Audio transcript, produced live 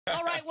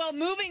All right, well,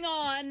 moving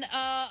on.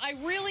 I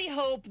really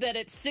hope that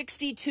at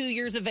 62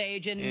 years of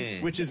age,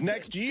 and which is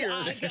next year,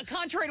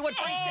 contrary to what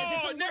Frank says,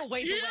 it's a little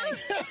ways away.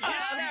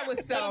 That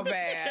was so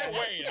bad.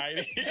 Wait,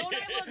 Heidi. Don't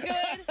I look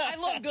good? I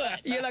look good.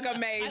 You look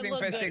amazing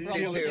for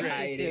 62,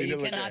 Heidi. You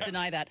cannot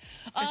deny that.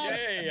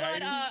 Yay,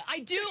 but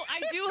I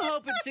do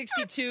hope at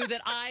 62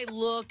 that I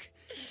look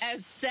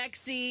as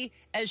sexy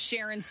as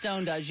Sharon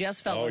Stone does. Yes,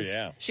 fellas. Oh,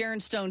 yeah.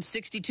 Sharon Stone,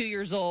 62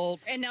 years old.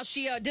 And now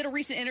she did a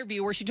recent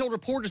interview where she told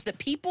reporters that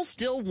people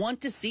still want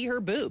to see her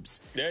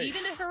boobs. Yay.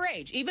 Even at her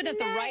age. Even at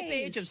the ripe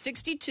age of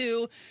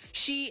 62.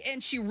 She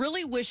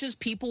really wishes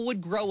people would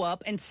grow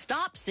up and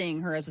stop seeing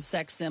her as a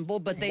sex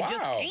symbol, but they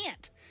just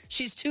can't.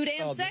 She's too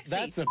damn sexy.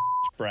 That's a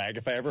brag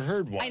if I ever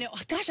heard one. I know.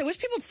 Gosh, I wish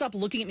people would stop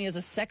looking at me as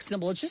a sex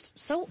symbol. It's just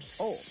so old.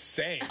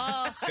 Same.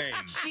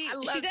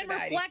 She then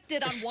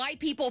reflected on why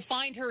people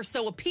find her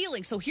so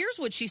appealing. So here's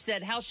what she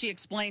said, how she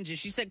explains it.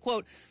 She said,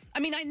 quote, I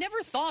mean, I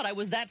never thought I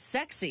was that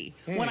sexy.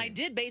 When I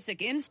did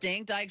Basic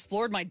Instinct, I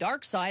explored my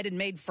dark side and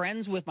made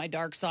friends with my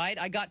dark side.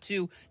 I got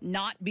to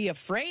not be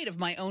afraid of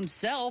my own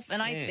self,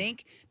 and I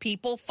think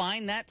people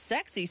find that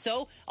sexy.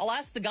 So I'll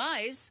ask the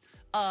guys,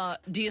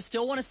 do you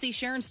still want to see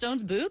Sharon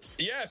Stone's boobs?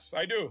 Yes,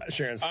 I do.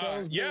 Sharon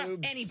Stone's boobs.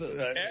 Any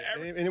boobs.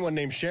 Anyone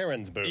named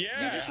Sharon's boobs.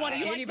 Yeah. You just want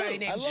to Anybody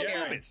named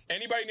Sharon.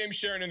 Anybody named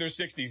Sharon in their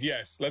 60s,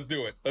 yes. Let's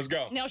do it. Let's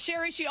go. Now,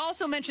 Sherri, she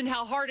also mentioned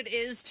how hard it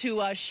is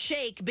to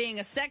shake being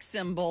a sex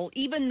symbol,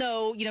 even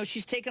though,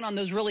 she's taken on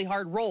those really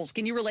hard roles.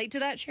 Can you relate to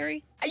that,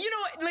 Sherri? You know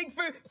what? Like,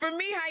 for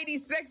me, Heidi,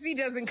 sexy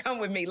doesn't come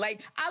with me.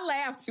 Like, I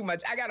laugh too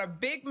much. I got a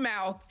big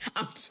mouth.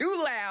 I'm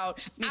too loud.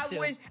 Me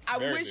too. I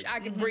wish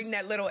I could bring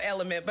that little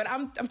element, but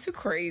I'm too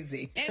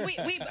crazy. And we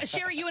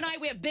Sherri, you and I,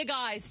 we have big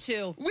eyes,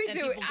 too. We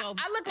do.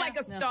 I look like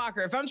a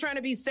stalker. If I'm trying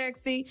to be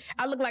sexy,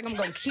 I look like I'm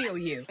going to kill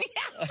you.